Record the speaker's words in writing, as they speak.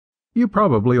You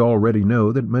probably already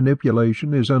know that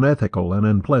manipulation is unethical and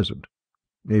unpleasant.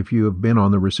 If you have been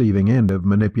on the receiving end of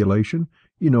manipulation,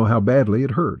 you know how badly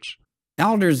it hurts.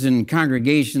 Elders in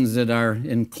congregations that are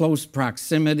in close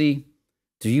proximity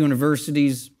to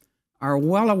universities are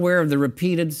well aware of the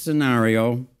repeated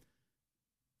scenario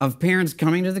of parents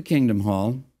coming to the Kingdom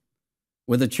Hall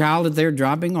with a child that they're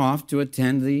dropping off to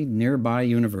attend the nearby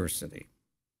university.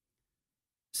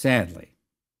 Sadly,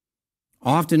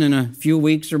 often in a few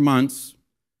weeks or months,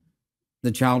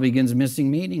 the child begins missing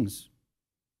meetings.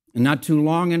 And not too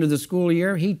long into the school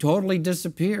year, he totally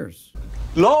disappears.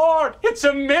 Lord, it's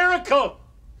a miracle!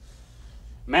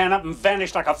 Man up and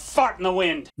vanished like a fart in the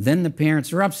wind. Then the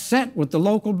parents are upset with the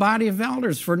local body of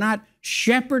elders for not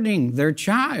shepherding their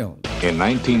child. In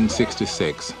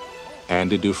 1966,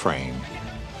 Andy Dufresne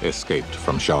escaped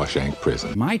from Shawshank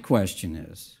Prison. My question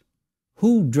is,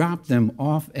 who dropped them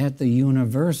off at the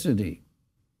university?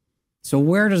 So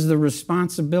where does the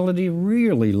responsibility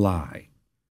really lie?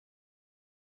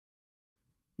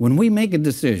 When we make a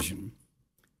decision,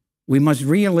 we must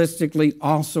realistically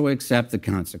also accept the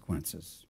consequences.